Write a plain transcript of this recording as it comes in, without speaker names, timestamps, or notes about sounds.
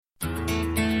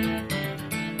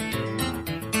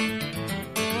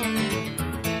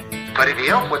Buddy the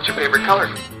Elf, what's your favorite color?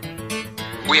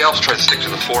 We elves try to stick to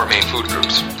the four main food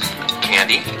groups.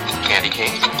 Candy, candy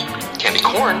canes, candy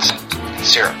corns, and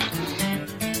syrup.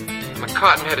 I'm a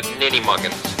cotton-headed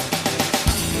ninny-muggin.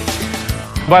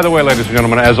 By the way, ladies and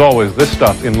gentlemen, as always, this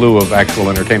stuff in lieu of actual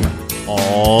entertainment.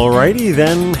 Alrighty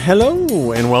then,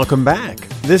 hello and welcome back.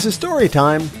 This is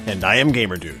Storytime, and I am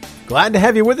GamerDude. Glad to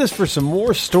have you with us for some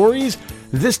more stories.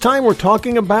 This time we're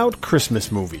talking about Christmas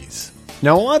movies.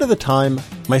 Now, a lot of the time,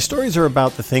 my stories are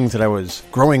about the things that I was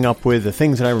growing up with, the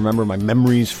things that I remember, my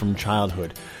memories from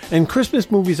childhood. And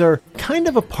Christmas movies are kind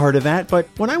of a part of that, but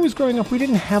when I was growing up, we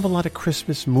didn't have a lot of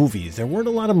Christmas movies. There weren't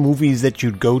a lot of movies that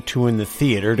you'd go to in the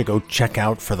theater to go check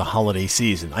out for the holiday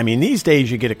season. I mean, these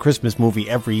days you get a Christmas movie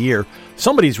every year.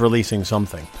 Somebody's releasing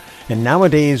something. And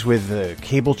nowadays, with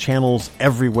cable channels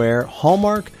everywhere,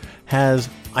 Hallmark has,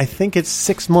 I think it's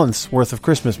 6 months worth of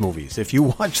Christmas movies. If you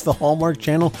watch the Hallmark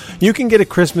Channel, you can get a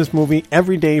Christmas movie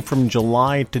every day from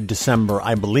July to December.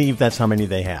 I believe that's how many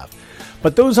they have.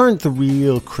 But those aren't the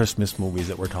real Christmas movies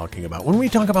that we're talking about. When we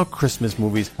talk about Christmas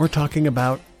movies, we're talking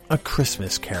about A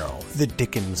Christmas Carol, the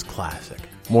Dickens classic.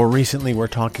 More recently, we're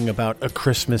talking about A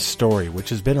Christmas Story, which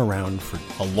has been around for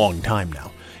a long time now.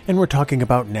 And we're talking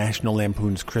about National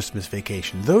Lampoon's Christmas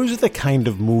Vacation. Those are the kind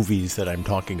of movies that I'm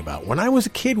talking about. When I was a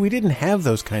kid, we didn't have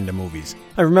those kind of movies.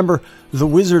 I remember The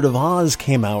Wizard of Oz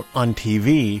came out on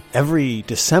TV every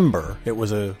December. It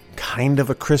was a kind of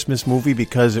a Christmas movie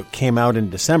because it came out in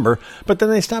December, but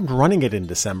then they stopped running it in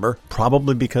December,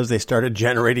 probably because they started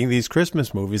generating these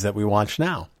Christmas movies that we watch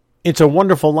now. It's a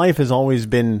Wonderful Life has always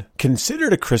been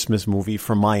considered a Christmas movie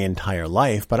for my entire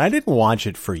life, but I didn't watch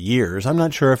it for years. I'm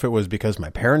not sure if it was because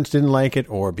my parents didn't like it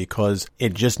or because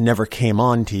it just never came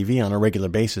on TV on a regular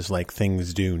basis like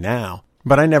things do now.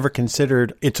 But I never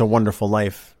considered It's a Wonderful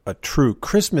Life a true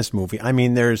Christmas movie. I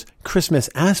mean, there's Christmas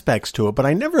aspects to it, but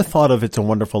I never thought of It's a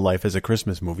Wonderful Life as a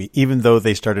Christmas movie, even though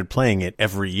they started playing it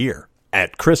every year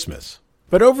at Christmas.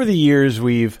 But over the years,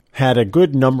 we've had a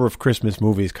good number of Christmas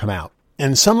movies come out.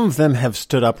 And some of them have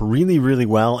stood up really, really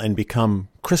well and become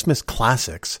Christmas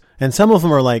classics. And some of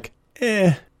them are like,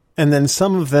 And then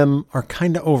some of them are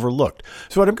kind of overlooked.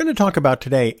 So what I'm going to talk about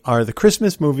today are the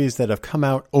Christmas movies that have come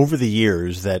out over the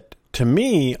years that, to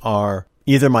me, are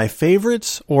either my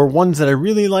favorites or ones that I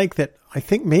really like that I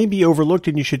think may be overlooked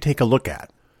and you should take a look at.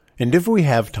 And if we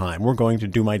have time, we're going to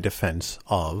do my defense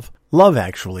of Love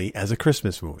Actually as a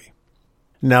Christmas movie.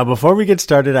 Now, before we get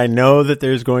started, I know that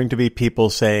there's going to be people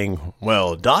saying,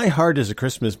 well, Die Hard is a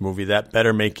Christmas movie, that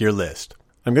better make your list.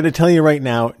 I'm going to tell you right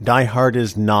now, Die Hard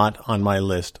is not on my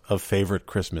list of favorite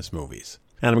Christmas movies.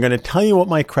 And I'm going to tell you what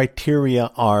my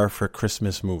criteria are for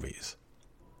Christmas movies.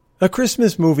 A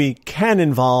Christmas movie can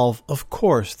involve, of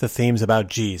course, the themes about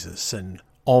Jesus and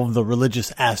all of the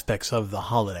religious aspects of the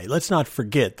holiday. Let's not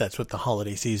forget that's what the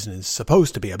holiday season is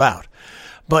supposed to be about.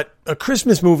 But a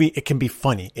Christmas movie, it can be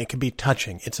funny. It can be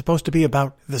touching. It's supposed to be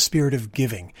about the spirit of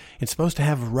giving. It's supposed to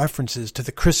have references to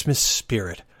the Christmas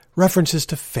spirit, references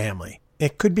to family.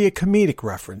 It could be a comedic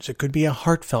reference. It could be a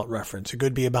heartfelt reference. It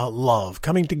could be about love,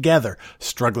 coming together,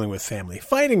 struggling with family,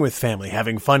 fighting with family,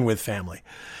 having fun with family.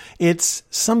 It's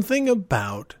something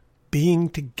about being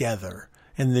together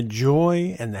and the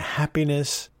joy and the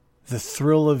happiness, the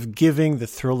thrill of giving, the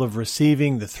thrill of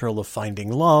receiving, the thrill of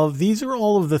finding love. These are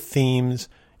all of the themes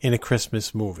in a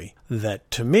Christmas movie that,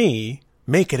 to me,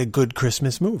 make it a good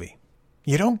Christmas movie.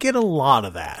 You don't get a lot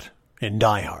of that in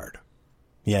Die Hard.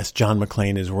 Yes, John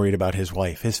McClane is worried about his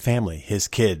wife, his family, his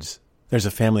kids. There's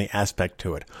a family aspect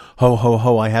to it. Ho, ho,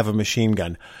 ho, I have a machine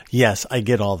gun. Yes, I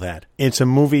get all that. It's a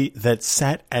movie that's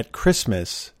set at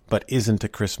Christmas, but isn't a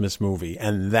Christmas movie,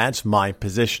 and that's my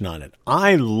position on it.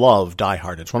 I love Die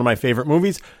Hard. It's one of my favorite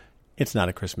movies. It's not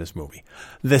a Christmas movie.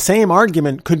 The same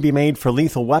argument could be made for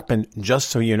Lethal Weapon, just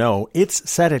so you know. It's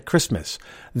set at Christmas.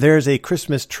 There's a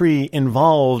Christmas tree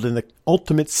involved in the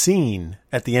ultimate scene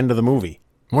at the end of the movie.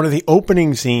 One of the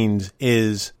opening scenes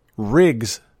is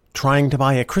Riggs trying to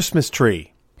buy a Christmas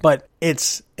tree. But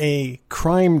it's a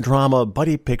crime drama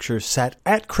buddy picture set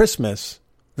at Christmas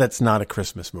that's not a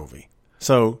Christmas movie.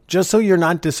 So just so you're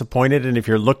not disappointed, and if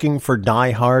you're looking for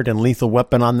Die Hard and Lethal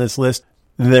Weapon on this list,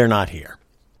 they're not here.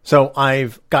 So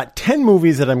I've got 10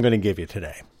 movies that I'm going to give you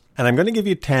today. And I'm going to give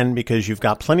you 10 because you've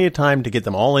got plenty of time to get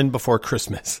them all in before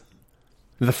Christmas.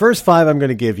 The first 5 I'm going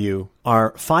to give you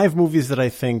are 5 movies that I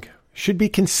think should be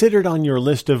considered on your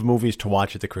list of movies to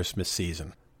watch at the Christmas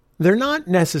season. They're not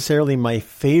necessarily my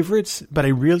favorites, but I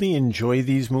really enjoy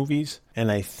these movies,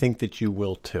 and I think that you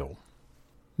will too.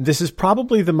 This is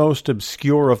probably the most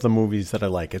obscure of the movies that I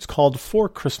like. It's called Four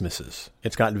Christmases.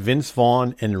 It's got Vince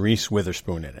Vaughn and Reese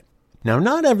Witherspoon in it. Now,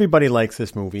 not everybody likes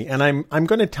this movie, and I'm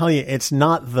going to tell you it's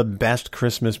not the best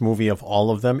Christmas movie of all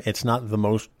of them. It's not the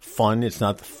most fun. It's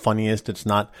not the funniest. It's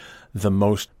not the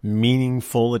most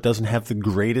meaningful. It doesn't have the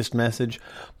greatest message.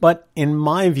 But in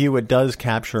my view, it does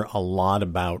capture a lot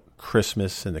about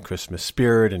Christmas and the Christmas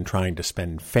spirit and trying to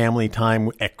spend family time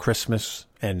at Christmas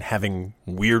and having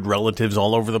weird relatives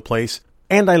all over the place.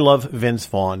 And I love Vince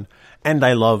Vaughn, and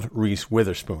I love Reese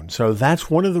Witherspoon. So that's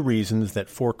one of the reasons that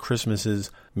Four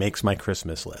Christmases makes my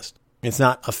Christmas list. It's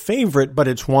not a favorite, but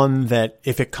it's one that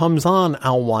if it comes on,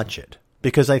 I'll watch it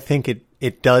because I think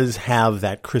it does have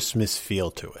that Christmas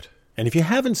feel to it. And if you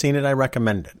haven't seen it, I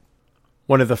recommend it.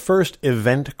 One of the first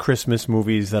event Christmas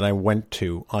movies that I went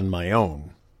to on my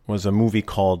own was a movie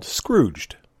called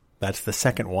Scrooged. That's the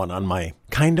second one on my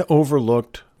kind of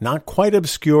overlooked, not quite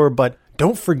obscure, but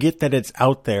don't forget that it's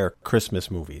out there Christmas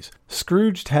movies.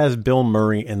 Scrooged has Bill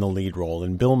Murray in the lead role,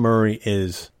 and Bill Murray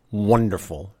is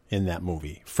wonderful in that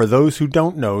movie. For those who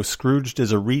don't know, Scrooged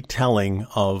is a retelling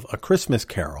of A Christmas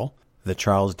Carol, the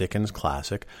Charles Dickens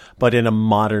classic, but in a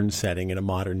modern setting, in a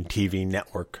modern TV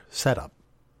network setup.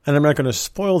 And I'm not going to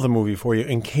spoil the movie for you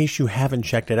in case you haven't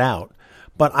checked it out,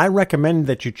 but I recommend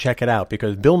that you check it out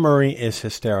because Bill Murray is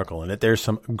hysterical in it. There's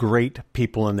some great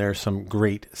people in there, some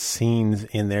great scenes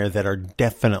in there that are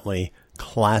definitely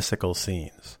classical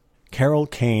scenes. Carol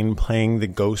Kane playing the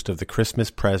ghost of the Christmas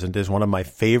present is one of my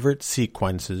favorite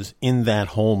sequences in that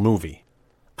whole movie.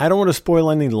 I don't want to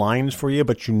spoil any lines for you,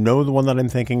 but you know the one that I'm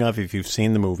thinking of if you've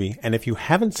seen the movie. And if you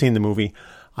haven't seen the movie,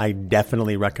 I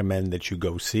definitely recommend that you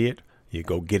go see it. You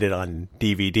go get it on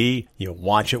DVD. You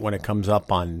watch it when it comes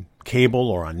up on cable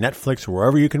or on Netflix or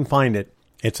wherever you can find it.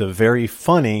 It's a very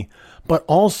funny, but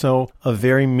also a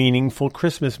very meaningful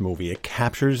Christmas movie. It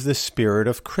captures the spirit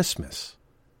of Christmas.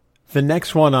 The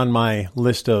next one on my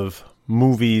list of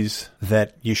movies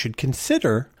that you should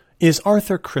consider is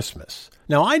Arthur Christmas.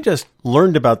 Now, I just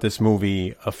learned about this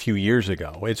movie a few years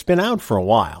ago. It's been out for a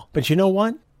while, but you know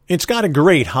what? It's got a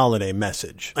great holiday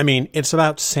message. I mean, it's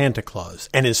about Santa Claus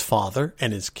and his father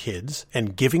and his kids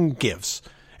and giving gifts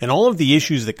and all of the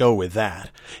issues that go with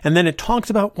that. And then it talks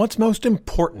about what's most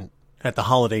important at the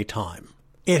holiday time.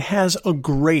 It has a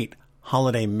great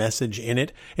holiday message in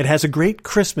it. It has a great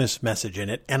Christmas message in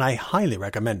it, and I highly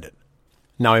recommend it.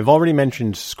 Now, I've already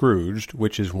mentioned Scrooged,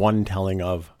 which is one telling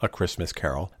of A Christmas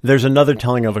Carol. There's another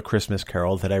telling of A Christmas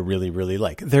Carol that I really, really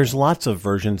like. There's lots of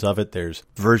versions of it. There's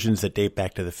versions that date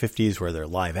back to the 50s where they're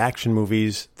live action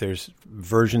movies. There's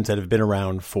versions that have been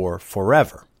around for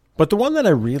forever. But the one that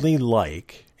I really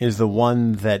like is the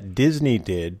one that Disney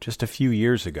did just a few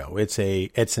years ago. It's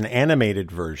an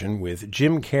animated version with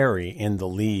Jim Carrey in the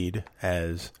lead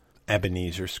as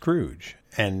Ebenezer Scrooge.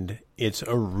 And it's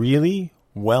a really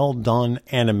well done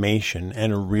animation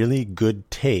and a really good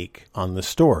take on the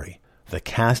story. The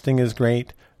casting is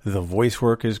great. The voice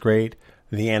work is great.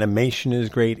 The animation is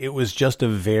great. It was just a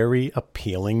very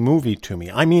appealing movie to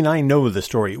me. I mean, I know the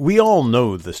story. We all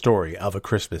know the story of A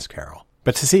Christmas Carol.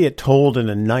 But to see it told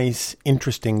in a nice,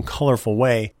 interesting, colorful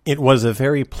way, it was a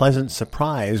very pleasant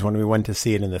surprise when we went to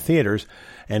see it in the theaters,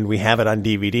 and we have it on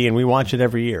DVD, and we watch it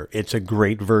every year. It's a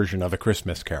great version of A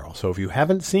Christmas Carol. So if you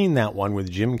haven't seen that one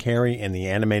with Jim Carrey in the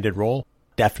animated role,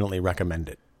 definitely recommend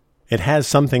it. It has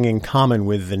something in common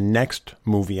with the next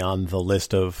movie on the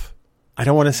list of, I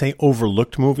don't want to say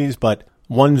overlooked movies, but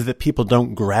ones that people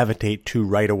don't gravitate to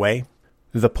right away.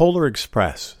 The Polar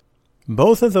Express.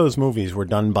 Both of those movies were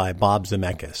done by Bob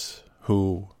Zemeckis,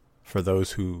 who, for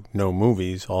those who know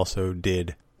movies, also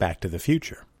did Back to the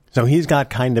Future. So he's got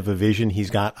kind of a vision. He's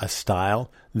got a style.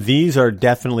 These are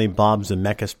definitely Bob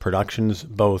Zemeckis productions,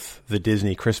 both the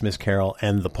Disney Christmas Carol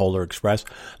and The Polar Express.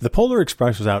 The Polar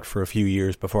Express was out for a few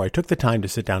years before I took the time to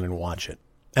sit down and watch it.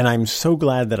 And I'm so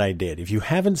glad that I did. If you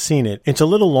haven't seen it, it's a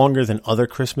little longer than other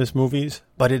Christmas movies,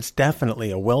 but it's definitely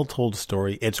a well-told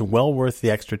story. It's well worth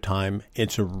the extra time.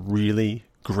 It's a really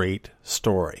great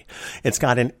story. It's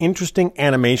got an interesting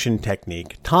animation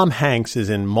technique. Tom Hanks is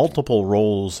in multiple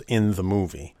roles in the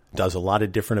movie, does a lot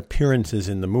of different appearances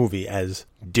in the movie as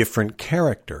different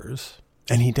characters,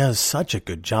 and he does such a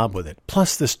good job with it.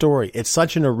 Plus the story. It's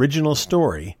such an original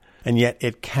story, and yet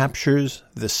it captures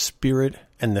the spirit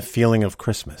and the feeling of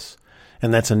Christmas.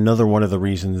 And that's another one of the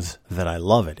reasons that I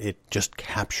love it. It just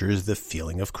captures the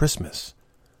feeling of Christmas.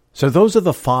 So those are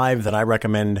the 5 that I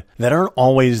recommend that aren't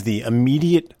always the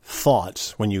immediate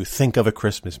thoughts when you think of a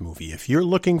Christmas movie. If you're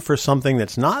looking for something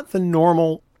that's not the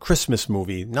normal Christmas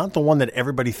movie, not the one that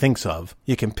everybody thinks of,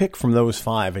 you can pick from those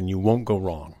 5 and you won't go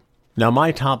wrong. Now,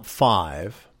 my top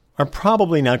 5 are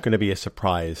probably not going to be a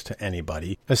surprise to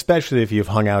anybody, especially if you've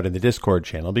hung out in the Discord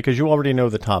channel, because you already know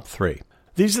the top 3.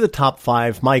 These are the top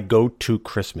 5 my go-to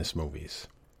Christmas movies.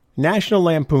 National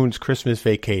Lampoon's Christmas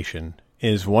Vacation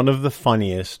is one of the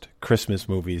funniest Christmas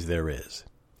movies there is.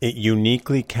 It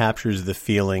uniquely captures the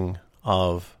feeling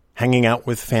of hanging out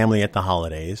with family at the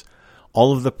holidays,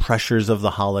 all of the pressures of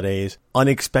the holidays,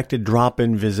 unexpected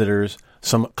drop-in visitors,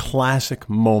 some classic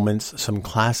moments, some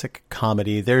classic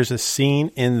comedy. There's a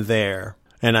scene in there,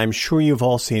 and I'm sure you've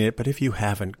all seen it, but if you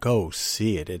haven't, go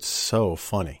see it. It's so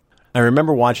funny. I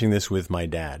remember watching this with my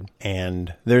dad,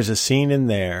 and there's a scene in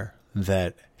there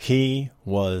that he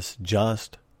was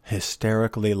just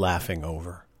hysterically laughing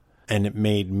over, and it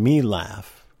made me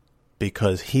laugh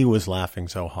because he was laughing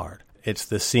so hard. It's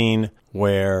the scene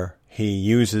where he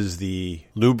uses the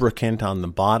lubricant on the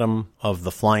bottom of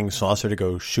the flying saucer to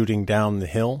go shooting down the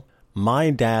hill. My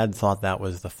dad thought that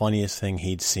was the funniest thing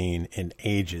he'd seen in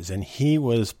ages, and he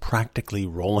was practically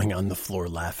rolling on the floor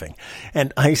laughing.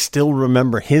 And I still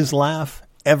remember his laugh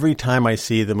every time I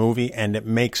see the movie, and it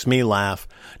makes me laugh.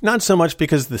 Not so much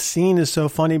because the scene is so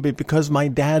funny, but because my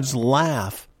dad's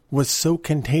laugh was so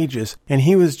contagious, and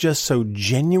he was just so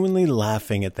genuinely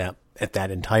laughing at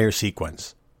that entire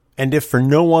sequence. And if for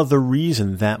no other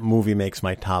reason, that movie makes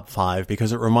my top 5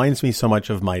 because it reminds me so much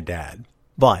of my dad.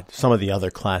 But some of the other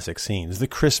classic scenes, the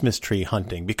Christmas tree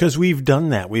hunting, because we've done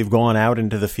that. We've gone out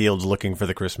into the fields looking for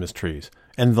the Christmas trees.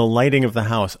 And the lighting of the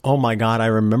house. Oh my God, I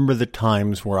remember the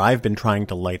times where I've been trying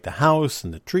to light the house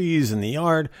and the trees and the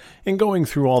yard and going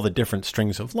through all the different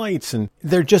strings of lights. And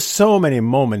there are just so many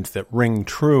moments that ring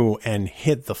true and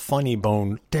hit the funny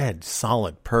bone dead,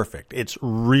 solid, perfect. It's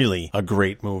really a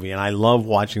great movie, and I love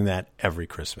watching that every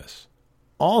Christmas.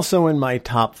 Also in my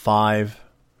top 5,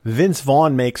 Vince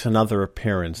Vaughn makes another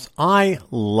appearance. I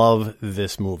love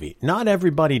this movie. Not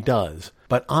everybody does,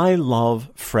 but I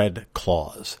love Fred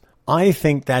Claus. I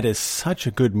think that is such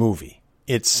a good movie.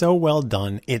 It's so well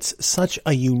done. It's such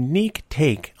a unique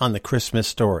take on the Christmas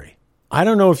story. I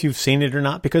don't know if you've seen it or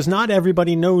not, because not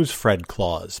everybody knows Fred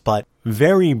Claus, but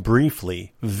very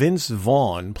briefly, Vince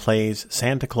Vaughn plays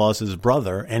Santa Claus's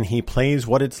brother, and he plays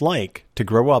what it's like to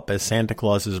grow up as Santa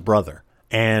Claus's brother.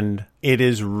 And it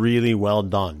is really well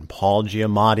done. Paul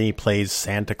Giamatti plays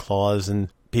Santa Claus, and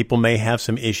people may have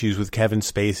some issues with Kevin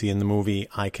Spacey in the movie.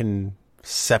 I can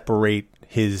separate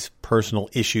his personal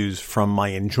issues from my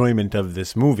enjoyment of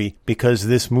this movie because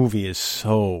this movie is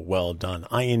so well done.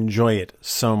 I enjoy it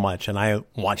so much, and I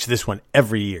watch this one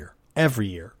every year. Every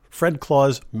year. Fred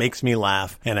Claus makes me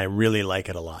laugh, and I really like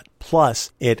it a lot.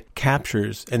 Plus, it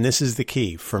captures, and this is the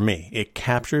key for me, it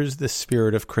captures the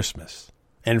spirit of Christmas.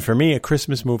 And for me, a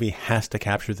Christmas movie has to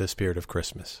capture the spirit of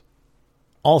Christmas.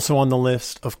 Also on the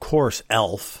list, of course,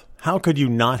 Elf. How could you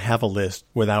not have a list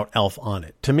without Elf on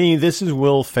it? To me, this is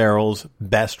Will Ferrell's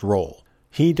best role.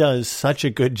 He does such a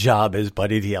good job as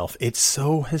Buddy the Elf. It's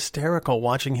so hysterical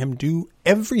watching him do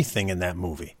everything in that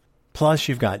movie. Plus,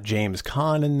 you've got James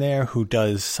Caan in there, who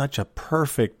does such a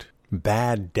perfect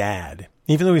bad dad.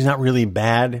 Even though he's not really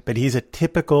bad, but he's a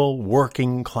typical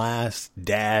working class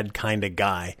dad kind of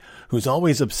guy who's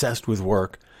always obsessed with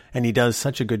work, and he does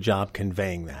such a good job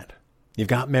conveying that. You've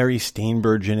got Mary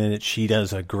Steenburgen in it. She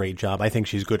does a great job. I think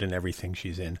she's good in everything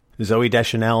she's in. Zooey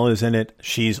Deschanel is in it.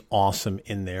 She's awesome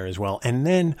in there as well. And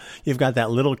then you've got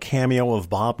that little cameo of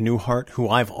Bob Newhart, who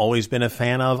I've always been a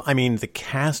fan of. I mean, the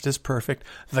cast is perfect.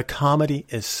 The comedy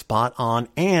is spot on.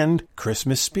 And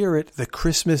Christmas spirit, the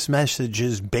Christmas message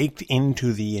is baked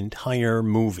into the entire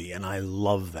movie. And I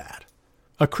love that.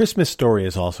 A Christmas Story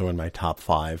is also in my top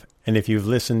 5. And if you've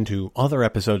listened to other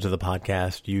episodes of the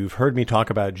podcast, you've heard me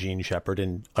talk about Gene Shepard,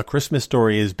 and A Christmas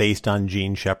Story is based on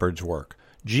Gene Shepard's work.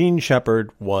 Gene Shepard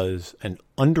was an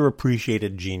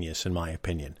underappreciated genius, in my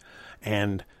opinion.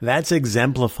 And that's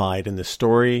exemplified in the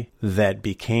story that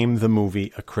became the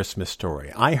movie A Christmas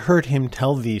Story. I heard him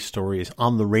tell these stories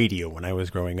on the radio when I was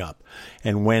growing up.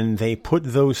 And when they put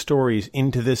those stories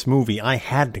into this movie, I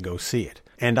had to go see it.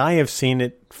 And I have seen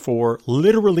it for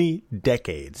literally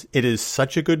decades. It is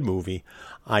such a good movie.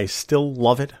 I still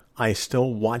love it. I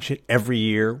still watch it every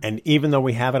year. And even though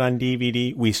we have it on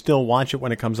DVD, we still watch it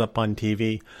when it comes up on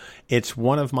TV. It's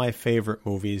one of my favorite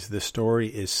movies. The story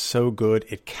is so good.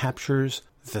 It captures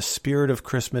the spirit of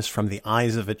Christmas from the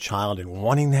eyes of a child and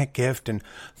wanting that gift and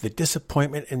the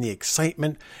disappointment and the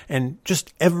excitement. And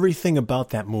just everything about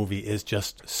that movie is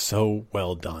just so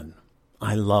well done.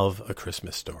 I love A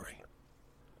Christmas Story.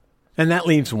 And that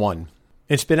leaves one.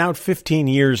 It's been out 15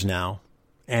 years now,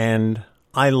 and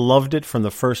I loved it from the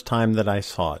first time that I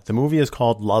saw it. The movie is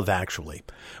called Love Actually.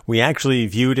 We actually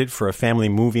viewed it for a family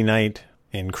movie night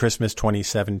in Christmas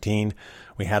 2017.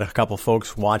 We had a couple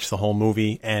folks watch the whole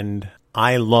movie, and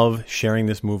I love sharing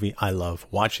this movie. I love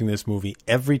watching this movie.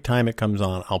 Every time it comes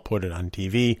on, I'll put it on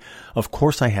TV. Of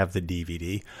course, I have the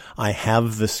DVD. I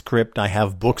have the script. I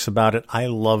have books about it. I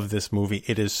love this movie.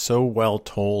 It is so well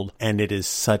told, and it is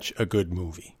such a good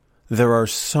movie. There are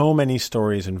so many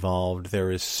stories involved.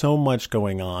 There is so much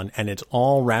going on, and it's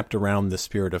all wrapped around the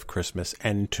spirit of Christmas.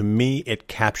 And to me, it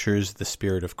captures the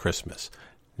spirit of Christmas.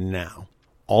 Now,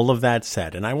 all of that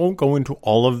said, and I won't go into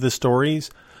all of the stories,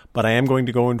 but I am going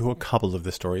to go into a couple of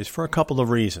the stories for a couple of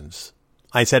reasons.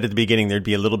 I said at the beginning there'd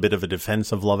be a little bit of a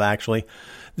defense of Love Actually.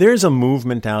 There's a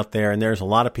movement out there, and there's a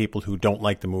lot of people who don't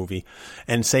like the movie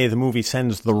and say the movie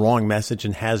sends the wrong message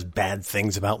and has bad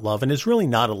things about love, and it's really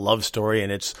not a love story,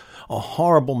 and it's a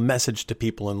horrible message to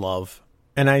people in love.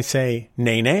 And I say,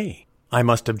 nay, nay, I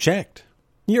must object.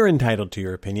 You're entitled to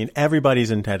your opinion.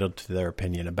 Everybody's entitled to their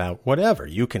opinion about whatever.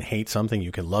 You can hate something,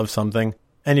 you can love something.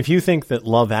 And if you think that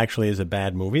Love Actually is a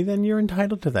bad movie, then you're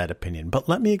entitled to that opinion. But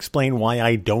let me explain why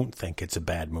I don't think it's a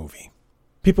bad movie.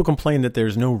 People complain that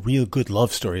there's no real good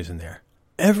love stories in there.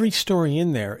 Every story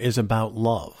in there is about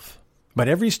love. But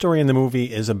every story in the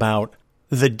movie is about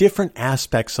the different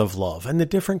aspects of love and the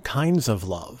different kinds of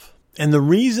love. And the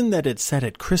reason that it's set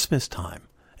at Christmas time,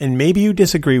 and maybe you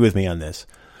disagree with me on this,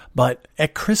 but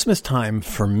at Christmas time,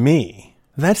 for me,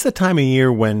 that's the time of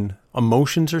year when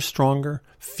emotions are stronger,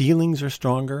 feelings are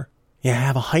stronger. You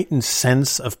have a heightened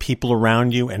sense of people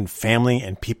around you and family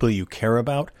and people you care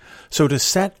about. So to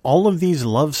set all of these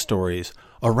love stories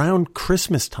around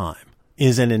Christmas time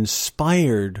is an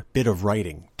inspired bit of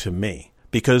writing to me.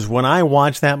 Because when I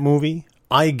watch that movie,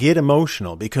 I get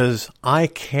emotional because I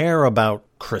care about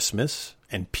Christmas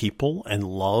and people and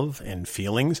love and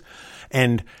feelings.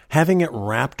 And having it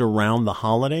wrapped around the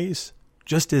holidays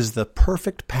just is the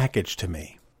perfect package to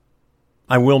me.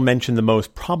 I will mention the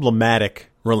most problematic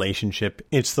relationship.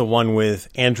 It's the one with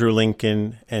Andrew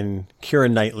Lincoln and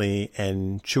Keira Knightley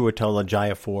and Chiwetel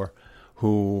Ejiofor,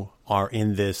 who are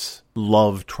in this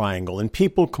love triangle. And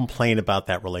people complain about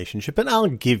that relationship, and I'll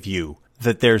give you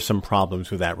that there's some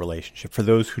problems with that relationship. For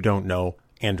those who don't know,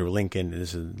 Andrew Lincoln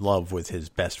is in love with his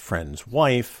best friend's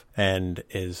wife and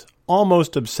is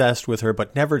almost obsessed with her,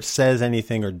 but never says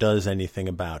anything or does anything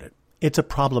about it. It's a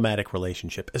problematic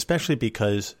relationship, especially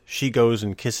because she goes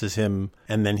and kisses him,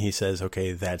 and then he says,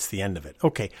 okay, that's the end of it.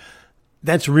 Okay,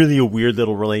 that's really a weird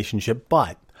little relationship,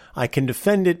 but I can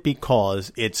defend it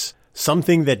because it's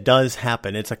something that does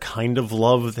happen. It's a kind of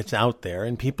love that's out there,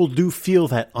 and people do feel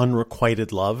that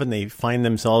unrequited love, and they find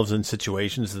themselves in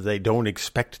situations that they don't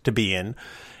expect to be in,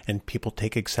 and people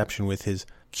take exception with his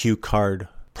cue card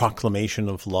proclamation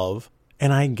of love.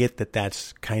 And I get that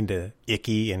that's kind of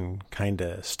icky and kind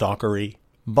of stalkery.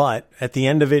 But at the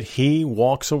end of it, he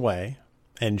walks away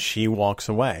and she walks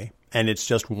away. And it's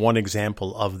just one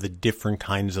example of the different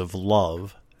kinds of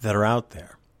love that are out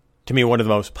there. To me, one of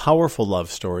the most powerful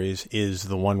love stories is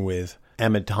the one with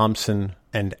Emma Thompson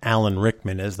and Alan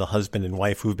Rickman as the husband and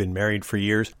wife who've been married for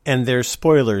years. And there's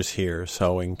spoilers here,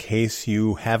 so in case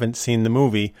you haven't seen the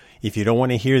movie, if you don't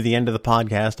want to hear the end of the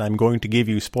podcast, I'm going to give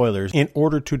you spoilers in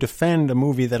order to defend a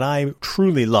movie that I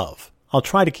truly love. I'll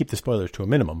try to keep the spoilers to a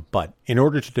minimum, but in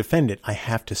order to defend it, I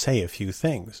have to say a few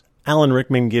things. Alan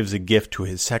Rickman gives a gift to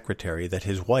his secretary that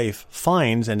his wife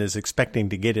finds and is expecting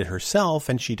to get it herself,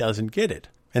 and she doesn't get it.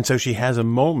 And so she has a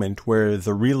moment where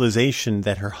the realization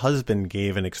that her husband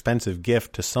gave an expensive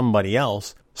gift to somebody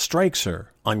else strikes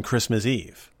her on Christmas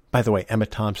Eve. By the way, Emma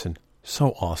Thompson,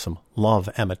 so awesome. Love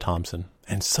Emma Thompson.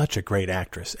 And such a great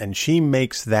actress. And she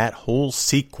makes that whole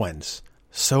sequence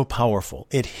so powerful.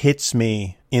 It hits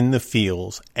me in the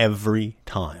feels every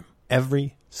time.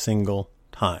 Every single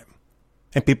time.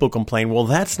 And people complain, well,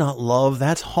 that's not love.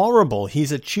 That's horrible.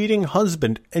 He's a cheating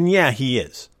husband. And yeah, he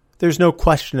is. There's no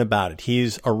question about it.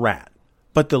 He's a rat.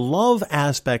 But the love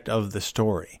aspect of the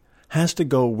story has to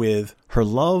go with her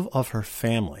love of her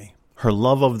family, her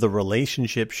love of the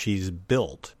relationship she's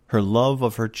built, her love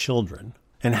of her children.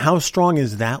 And how strong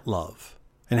is that love?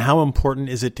 And how important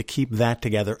is it to keep that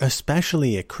together,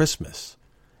 especially at Christmas?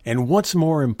 And what's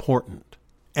more important?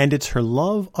 And it's her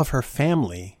love of her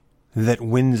family that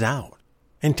wins out.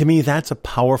 And to me, that's a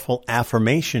powerful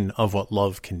affirmation of what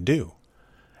love can do.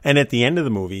 And at the end of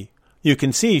the movie, you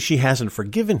can see she hasn't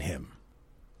forgiven him.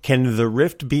 Can the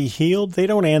rift be healed? They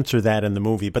don't answer that in the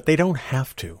movie, but they don't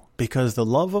have to, because the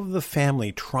love of the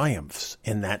family triumphs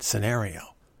in that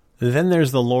scenario. Then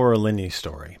there's the Laura Linney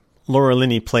story. Laura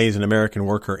Linney plays an American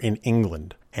worker in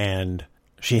England, and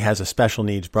she has a special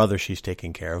needs brother she's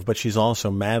taking care of, but she's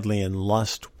also madly in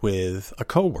lust with a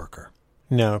coworker.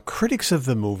 Now, critics of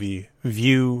the movie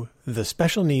view the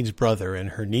special needs brother and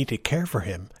her need to care for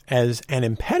him as an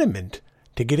impediment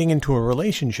to getting into a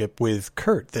relationship with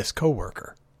Kurt, this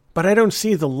coworker. But I don't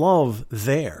see the love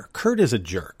there. Kurt is a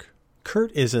jerk.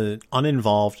 Kurt is an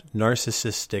uninvolved,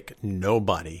 narcissistic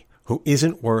nobody who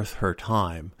isn't worth her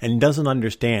time and doesn't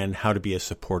understand how to be a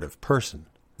supportive person.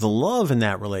 The love in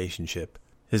that relationship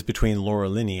is between Laura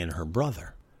Linney and her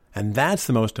brother. And that's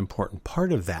the most important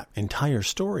part of that entire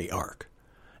story arc.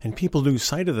 And people lose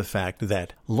sight of the fact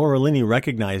that Laura Linney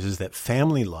recognizes that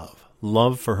family love,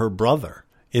 love for her brother,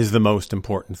 is the most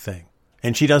important thing.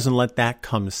 And she doesn't let that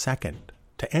come second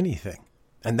to anything.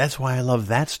 And that's why I love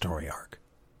that story arc.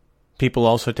 People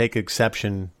also take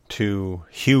exception to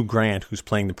Hugh Grant, who's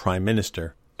playing the Prime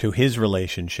Minister, to his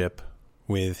relationship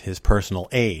with his personal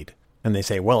aide. And they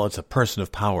say, well, it's a person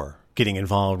of power getting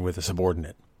involved with a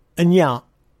subordinate. And yeah,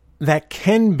 that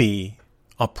can be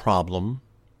a problem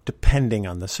depending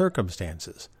on the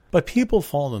circumstances. But people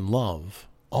fall in love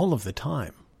all of the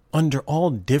time, under all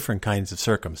different kinds of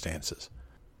circumstances.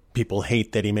 People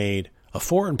hate that he made a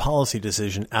foreign policy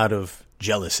decision out of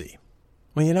jealousy.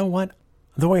 Well, you know what?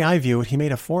 The way I view it, he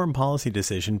made a foreign policy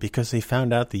decision because he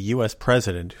found out the U.S.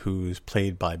 president, who's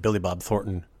played by Billy Bob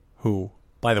Thornton, who,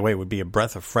 by the way, would be a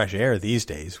breath of fresh air these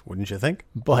days, wouldn't you think?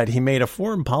 But he made a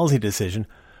foreign policy decision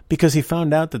because he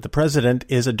found out that the president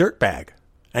is a dirtbag,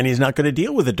 and he's not going to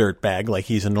deal with a dirtbag like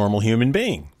he's a normal human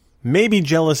being. Maybe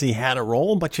jealousy had a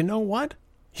role, but you know what?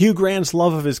 Hugh Grant's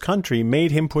love of his country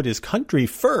made him put his country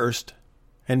first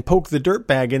and poke the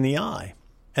dirtbag in the eye.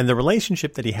 And the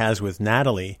relationship that he has with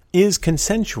Natalie is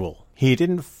consensual. He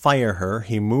didn't fire her.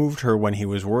 He moved her when he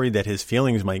was worried that his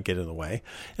feelings might get in the way,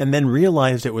 and then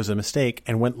realized it was a mistake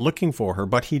and went looking for her.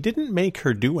 But he didn't make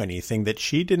her do anything that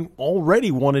she didn't already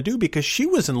want to do because she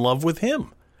was in love with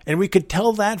him. And we could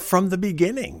tell that from the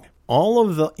beginning. All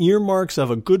of the earmarks of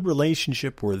a good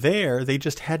relationship were there. They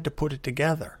just had to put it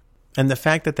together. And the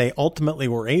fact that they ultimately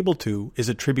were able to is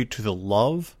a tribute to the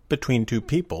love between two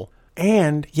people.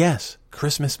 And, yes,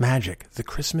 Christmas magic, the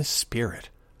Christmas spirit.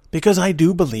 Because I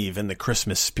do believe in the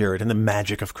Christmas spirit and the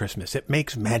magic of Christmas. It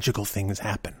makes magical things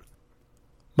happen.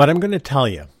 But I'm going to tell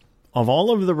you, of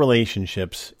all of the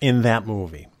relationships in that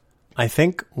movie, I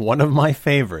think one of my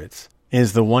favorites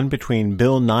is the one between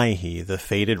Bill Nighy, the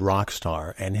faded rock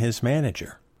star, and his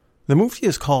manager. The movie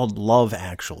is called Love,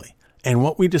 Actually. And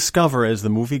what we discover as the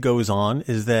movie goes on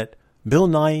is that Bill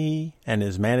Nighy and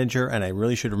his manager, and I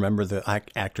really should remember the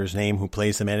actor's name who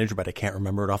plays the manager, but I can't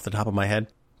remember it off the top of my head.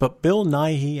 But Bill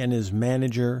Nighy and his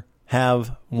manager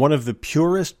have one of the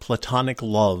purest platonic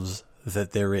loves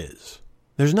that there is.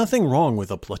 There's nothing wrong with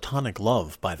a platonic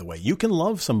love, by the way. You can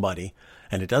love somebody,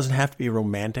 and it doesn't have to be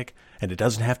romantic, and it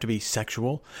doesn't have to be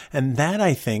sexual. And that,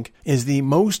 I think, is the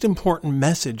most important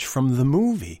message from the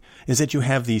movie, is that you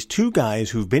have these two guys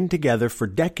who've been together for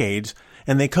decades,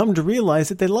 and they come to realize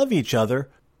that they love each other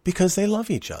because they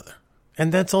love each other.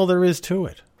 And that's all there is to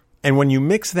it. And when you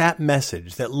mix that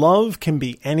message, that love can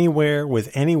be anywhere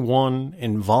with anyone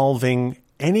involving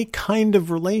any kind of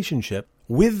relationship,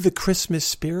 with the Christmas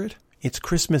spirit, it's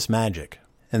Christmas magic.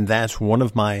 And that's one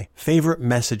of my favorite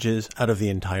messages out of the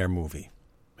entire movie.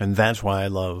 And that's why I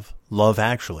love Love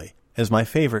Actually as my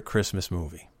favorite Christmas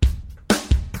movie.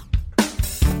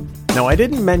 Now, I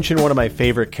didn't mention one of my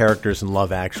favorite characters in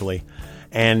Love Actually,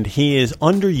 and he is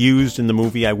underused in the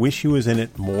movie. I wish he was in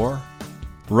it more.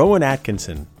 Rowan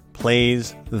Atkinson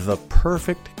plays the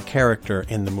perfect character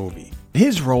in the movie.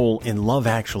 His role in Love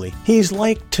Actually, he's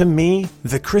like, to me,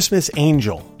 the Christmas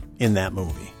angel in that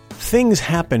movie. Things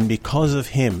happen because of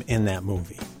him in that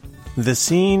movie. The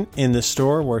scene in the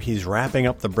store where he's wrapping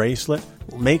up the bracelet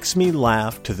makes me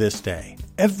laugh to this day.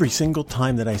 Every single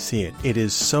time that I see it, it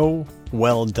is so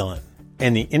well done.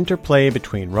 And the interplay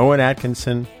between Rowan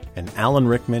Atkinson and Alan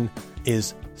Rickman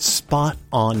is spot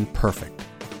on perfect.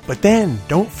 But then,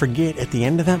 don't forget, at the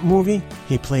end of that movie,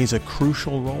 he plays a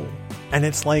crucial role. And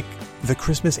it's like the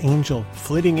Christmas angel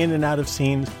flitting in and out of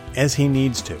scenes as he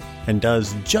needs to, and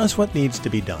does just what needs to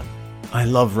be done. I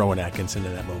love Rowan Atkinson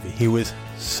in that movie. He was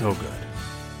so good.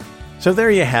 So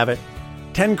there you have it.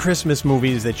 10 Christmas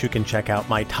movies that you can check out.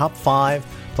 My top 5,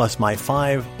 plus my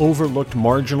 5 overlooked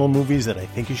marginal movies that I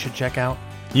think you should check out.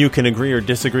 You can agree or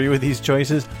disagree with these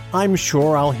choices. I'm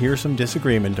sure I'll hear some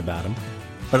disagreement about them.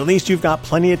 But at least you've got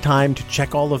plenty of time to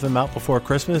check all of them out before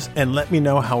Christmas and let me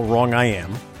know how wrong I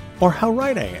am or how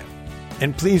right I am.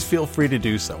 And please feel free to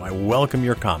do so. I welcome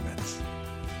your comments.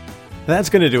 That's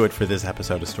going to do it for this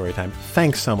episode of Storytime.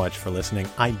 Thanks so much for listening.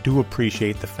 I do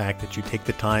appreciate the fact that you take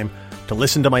the time to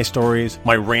listen to my stories,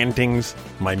 my rantings,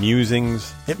 my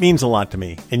musings. It means a lot to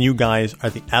me, and you guys are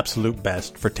the absolute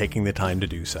best for taking the time to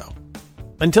do so.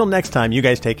 Until next time, you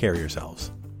guys take care of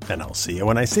yourselves. And I'll see you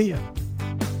when I see you.